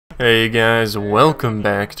Hey guys, welcome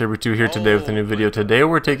back. Turbo2 here today with a new video. Today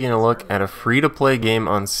we're taking a look at a free-to-play game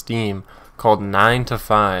on Steam called 9 to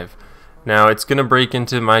 5. Now it's going to break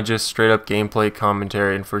into my just straight-up gameplay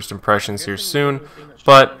commentary and first impressions here soon,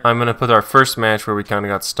 but I'm going to put our first match where we kind of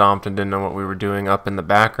got stomped and didn't know what we were doing up in the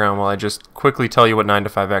background while I just quickly tell you what 9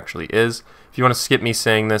 to 5 actually is. If you want to skip me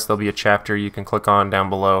saying this, there'll be a chapter you can click on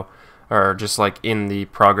down below, or just like in the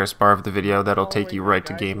progress bar of the video that'll take you right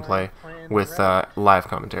to gameplay with live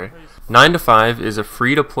commentary. 9 to 5 is a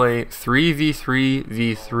free-to-play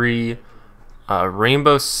 3v3v3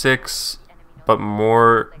 Rainbow Six, but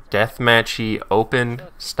more deathmatchy, open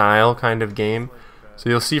style kind of game. So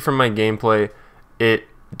you'll see from my gameplay, it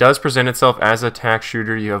does present itself as a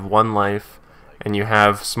tac-shooter. You have one life, and you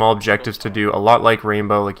have small objectives to do, a lot like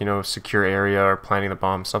Rainbow, like, you know, secure area or planting the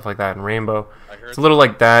bomb, stuff like that in Rainbow. It's a little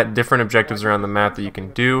like that, different objectives around the map that you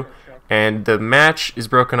can do. And the match is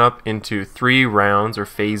broken up into 3 rounds or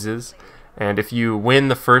phases, and if you win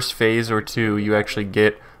the first phase or 2, you actually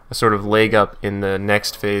get a sort of leg up in the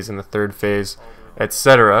next phase, in the third phase,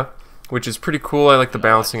 etc., which is pretty cool. I like the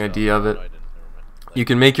balancing idea of it. You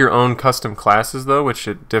can make your own custom classes though, which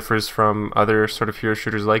it differs from other sort of hero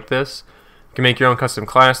shooters like this. You can make your own custom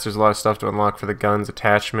class. There's a lot of stuff to unlock for the guns,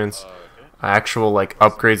 attachments, actual like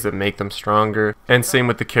upgrades that make them stronger, and same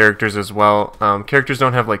with the characters as well. Characters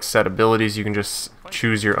don't have like set abilities. You can just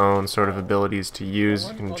choose your own sort of abilities to use.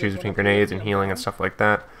 You can choose between grenades and healing and stuff like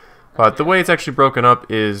that. But the way it's actually broken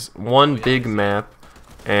up is one big map,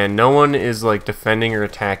 and no one is like defending or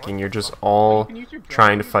attacking. You're just all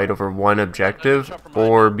trying to fight over one objective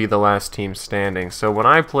or be the last team standing. So when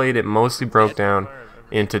I played, it mostly broke down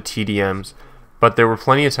into TDMs. But there were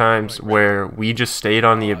plenty of times where we just stayed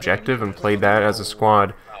on the objective and played that as a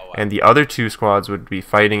squad, and the other 2 squads would be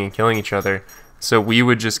fighting and killing each other, so we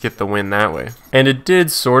would just get the win that way. And it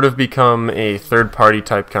did sort of become a third-party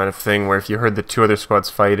type kind of thing, where if you heard the 2 other squads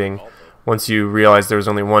fighting, once you realized there was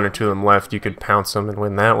only 1 or 2 of them left, you could pounce them and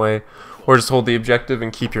win that way, or just hold the objective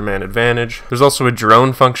and keep your man advantage. There's also a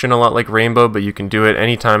drone function, a lot like Rainbow, but you can do it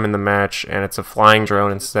anytime in the match, and it's a flying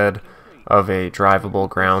drone instead of a drivable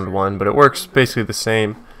ground one, but it works basically the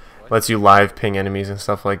same. Lets you live ping enemies and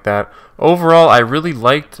stuff like that. Overall, I really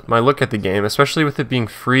liked my look at the game, especially with it being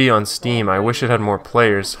free on Steam. I wish it had more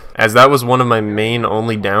players, as that was one of my main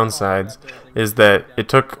only downsides, is that it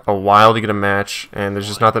took a while to get a match, and there's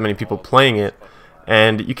just not that many people playing it,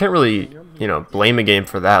 and you can't really, you know, blame a game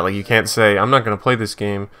for that. Like, you can't say, I'm not going to play this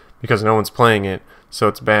game because no one's playing it, so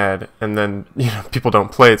it's bad, and then, you know, people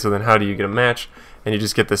don't play it, so then how do you get a match? And you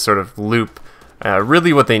just get this sort of loop.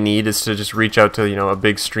 Really what they need is to just reach out to, you know, a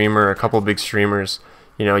big streamer, a couple big streamers.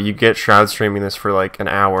 You know, you get Shroud streaming this for like an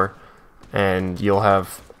hour, and you'll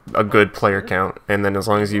have a good player count. And then as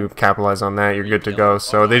long as you capitalize on that, you're good to go.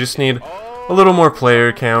 So they just need a little more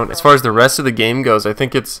player count. As far as the rest of the game goes, I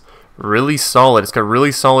think it's really solid. It's got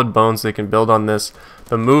really solid bones they can build on this.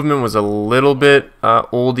 The movement was a little bit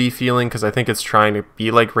oldie feeling, because I think it's trying to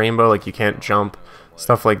be like Rainbow, like you can't jump,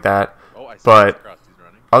 stuff like that. But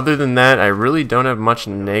other than that, I really don't have much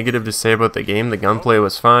negative to say about the game. The gunplay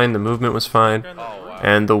was fine, the movement was fine,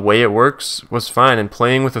 and the way it works was fine. And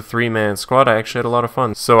playing with a 3-man squad, I actually had a lot of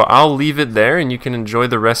fun. So I'll leave it there, and you can enjoy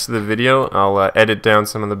the rest of the video. I'll edit down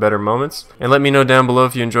some of the better moments. And let me know down below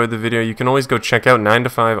if you enjoyed the video. You can always go check out 9 to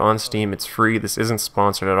 5 on Steam. It's free. This isn't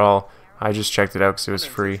sponsored at all. I just checked it out because it was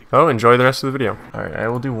free. Oh, enjoy the rest of the video. Alright, I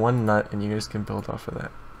will do one nut, and you guys can build off of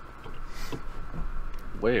that.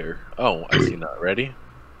 Where? Oh, I see nut. Ready?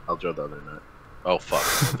 I'll draw the other nut. Oh fuck,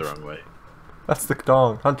 went the wrong way. That's the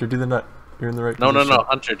dong. Hunter, do the nut. You're in the right position. No,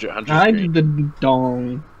 Hunter. I did the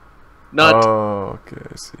dong. Nut. Oh, okay,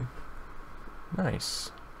 I see.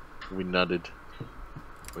 Nice. We nutted.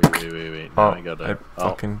 Wait. Oh, I got I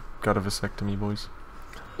fucking got a vasectomy, boys.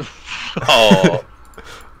 Oh.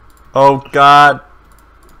 Oh god.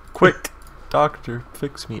 Quick. Doctor,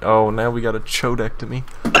 fix me. Oh, now we got a chodectomy.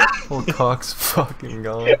 Oh, cock's fucking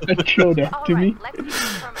gone. A chodectomy?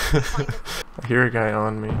 I hear a guy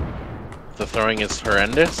on me. The throwing is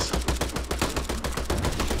horrendous.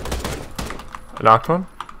 I knocked one.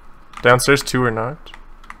 Downstairs, 2 are knocked.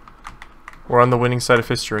 We're on the winning side of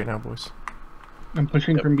history right now, boys. I'm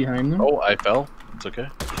pushing from behind them. Oh, I fell. It's okay.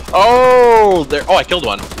 Oh, there. Oh, I killed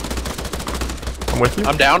one. I'm with you.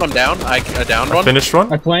 I'm down. I downed one. Finished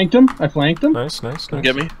one. I flanked him. Nice. Come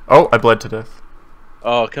get me. Oh, I bled to death.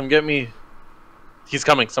 Oh, come get me. He's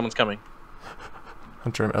coming. Someone's coming.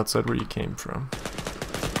 Hunter, I'm outside where you came from.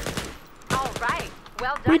 All right.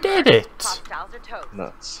 Well done. We did it. Hostiles are toast.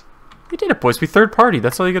 Nuts. We did it, boys. We third party.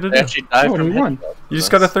 That's all you gotta They do. actually died from we won. You just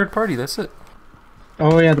got a third party. That's it.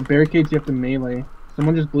 Oh yeah, the barricades you have to melee.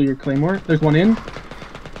 Someone just blew your claymore. There's one in.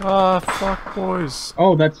 Ah, fuck, boys.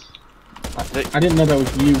 Oh, that's. I didn't know that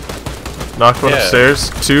was you. Knocked one Yeah. upstairs.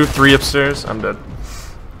 2, 3 upstairs. I'm dead.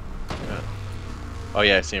 Oh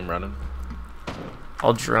yeah, I see him running.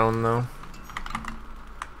 I'll drone though.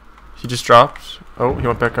 He just dropped. Oh, he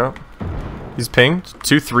went back up. He's pinged.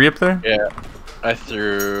 2, 3 up there. Yeah, I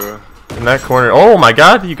threw. In that corner. Oh my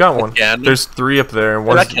god, you got one. Again? There's 3 up there. Did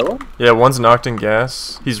One's, I kill him? yeah, one's knocked in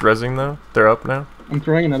gas. He's rezzing though. They're up now. I'm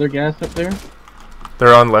throwing another gas up there.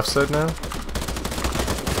 They're on left side now.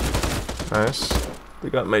 Nice. They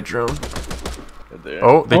got my drone. Right there.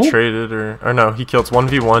 Oh, they Oh. traded or no, he killed. It's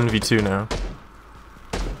 1v1, v2 now.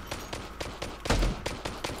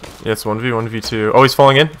 Yeah, it's 1v1, v2. Oh, he's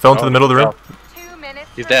falling in. Fell into the middle of the room. 2 minutes.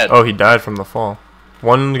 He's dead. Oh, he died from the fall.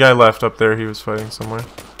 One guy left up there. He was fighting somewhere.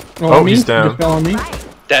 Oh, he's He down. just fell on me. Right.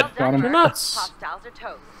 Dead. Well Got done, him. You're Merc. nuts. Hostiles are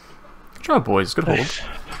toast. Good job, boys. Good hold. He's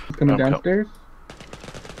coming Okay. downstairs.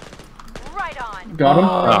 Right on. Got him.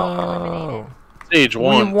 Oh. Stage We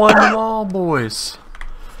 1. won them all, boys.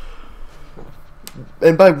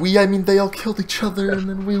 And by we, I mean they all killed each other and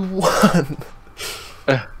then we won.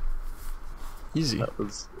 Easy. That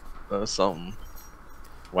was something.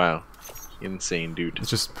 Wow. Insane, dude. It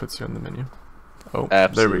just puts you on the menu. Oh,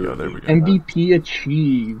 Absolutely. there we go. There we go. MVP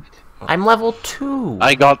achieved. I'm level 2.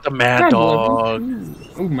 I got the Mad God, Dog. level 2.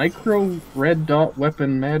 Oh, micro red dot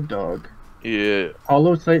weapon Mad Dog. Yeah.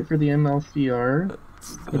 Hollow sight for the MLCR.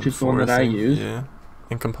 Which is the one that I use. Yeah.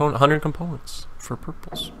 And 100 components for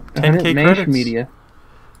purples. 100 10k mesh credits. media.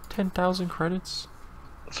 10,000 credits.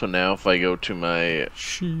 So now if I go to my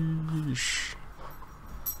Sheesh.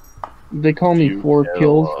 They call me You 4 know,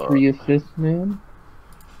 kills, 3 assists, man.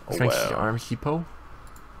 Thank you, wow. Arm Hippo.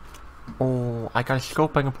 Oh, I got a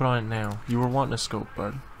scope I can put on it now. You were wanting a scope,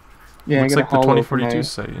 bud. Yeah, Looks I like got the a hollow for 2042 my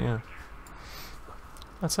site, yeah.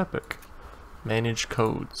 That's epic. Manage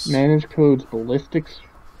codes. manage codes ballistics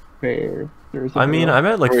fair. There's a I mean, girl. I'm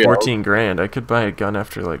at like Hurry up. 14 grand. I could buy a gun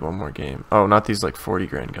after like one more game. Oh, not these like 40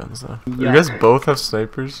 grand guns though. You Yuck. guys both have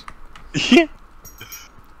snipers? Yeah.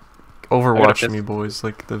 Overwatch I me, boys.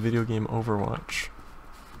 Like the video game Overwatch.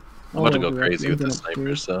 I'm about to Oh, go crazy with the upstairs.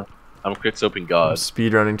 sniper, so I'm quick scoping I'm God.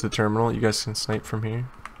 speed running to the terminal. You guys can snipe from here.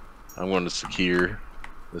 I'm going to secure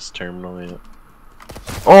this terminal. Yeah.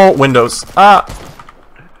 Oh, windows. Ah!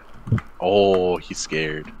 Oh, he's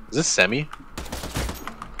scared. Is this semi?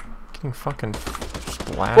 Getting fucking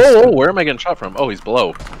Whoa, blasted. whoa, where am I getting shot from? Oh, he's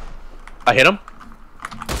below. I hit him.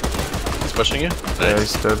 He's pushing you. Yeah,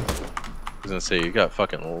 Nice. he's dead. I was gonna say you got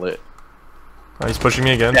fucking lit. Oh, he's pushing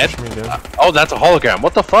me again. Dead? Pushing me again. Oh, that's a hologram.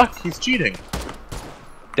 What the fuck? He's cheating.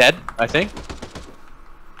 Dead, I think.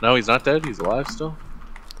 No, he's not dead. He's alive still.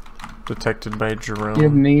 Detected by You have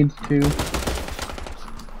Jerome. nades too.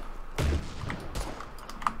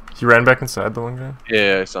 He ran back inside the one guy.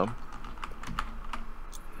 Yeah, I saw him.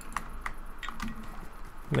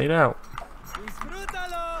 Nade out.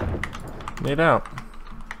 Nade out.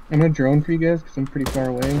 I'm gonna drone for you guys because I'm pretty far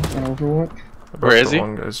away on Overwatch. I Where broke is the he?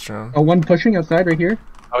 One guy's drone. Oh, one pushing outside right here.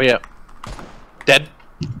 Oh yeah. Dead.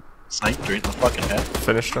 Sniped right in the fucking head.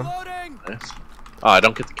 Finished him. Nice. Oh, I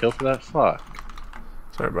don't get the kill for that? Fuck.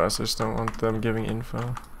 Sorry, boss. I just don't want them giving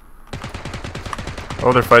info.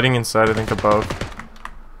 Oh, they're fighting inside. I think above.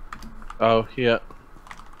 Oh, yeah.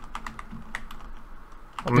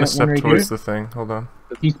 I'm gonna Got step one right towards here. the thing. Hold on.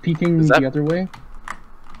 He's peeking Is that- the other way.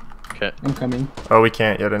 Okay. I'm coming. Oh, we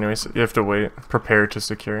can't yet. Anyways, you have to wait. Prepare to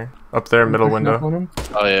secure. Up there, I'm middle pushing up window. on him.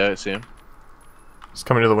 Oh yeah, I see him. He's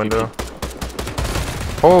coming to the window.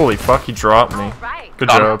 Holy fuck! He dropped me. All right. Good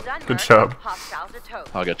Got him. Well job. done, Good Merc. job. Hostiles are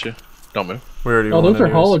toast. I'll get you. Don't move. We already Oh, won those are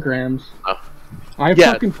anyways. holograms. Oh. I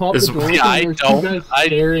Yeah, fucking popped is- the door yeah, I and there's don't- two guys I-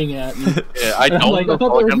 staring at me. Yeah, I And I'm don't like, know I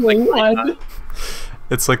thought there was holograms like only that. one.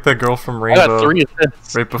 It's like that girl from I Rainbow. got 3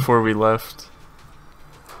 assists. Right before we left.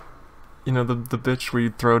 You know the bitch where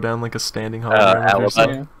you throw down like a standing hologram. of Alibi.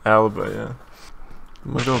 yourself? Yeah. Alibi, yeah.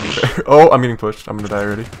 I'm gonna go over there. Oh, I'm getting pushed. I'm gonna die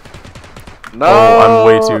already. No. Oh, I'm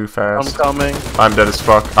way too I'm fast. coming. I'm dead as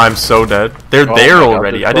fuck. I'm so dead. They're Oh there my God,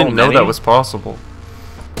 already. there's I didn't so know many. that was possible.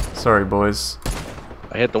 Sorry, boys.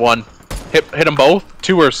 I hit the one. Hit them both.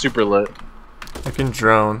 2 are super lit. I can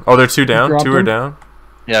drone. Oh, they're 2 down? Drop 2 are them? down?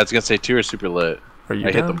 Yeah, I was gonna say 2 are super lit. Are you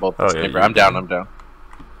I down? hit them both. Oh, with yeah, sniper. you're I'm down. I'm down.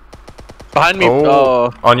 Behind me. Oh,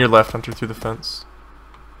 Oh. on your left, Hunter, through the fence.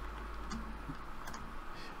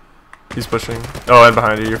 He's pushing. Oh, and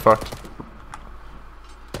behind you. You're fucked.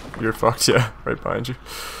 You're fucked, yeah. Right behind you.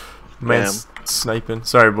 Man's sniping.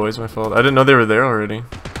 Sorry, boys. My fault. I didn't know they were there already.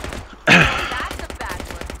 That's a bad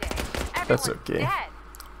work day. That's Everyone's okay. dead.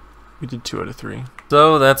 We did 2 out of 3.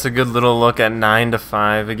 So that's a good little look at 9 to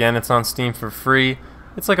 5. Again, it's on Steam for free.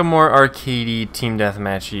 It's like a more arcadey, team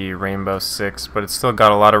deathmatchy Rainbow Six, but it's still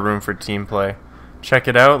got a lot of room for team play. Check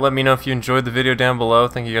it out. Let me know if you enjoyed the video down below.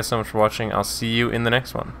 Thank you guys so much for watching. I'll see you in the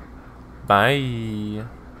next one. Bye.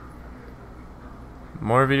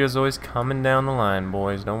 More videos always coming down the line,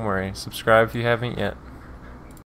 boys. Don't worry. Subscribe if you haven't yet.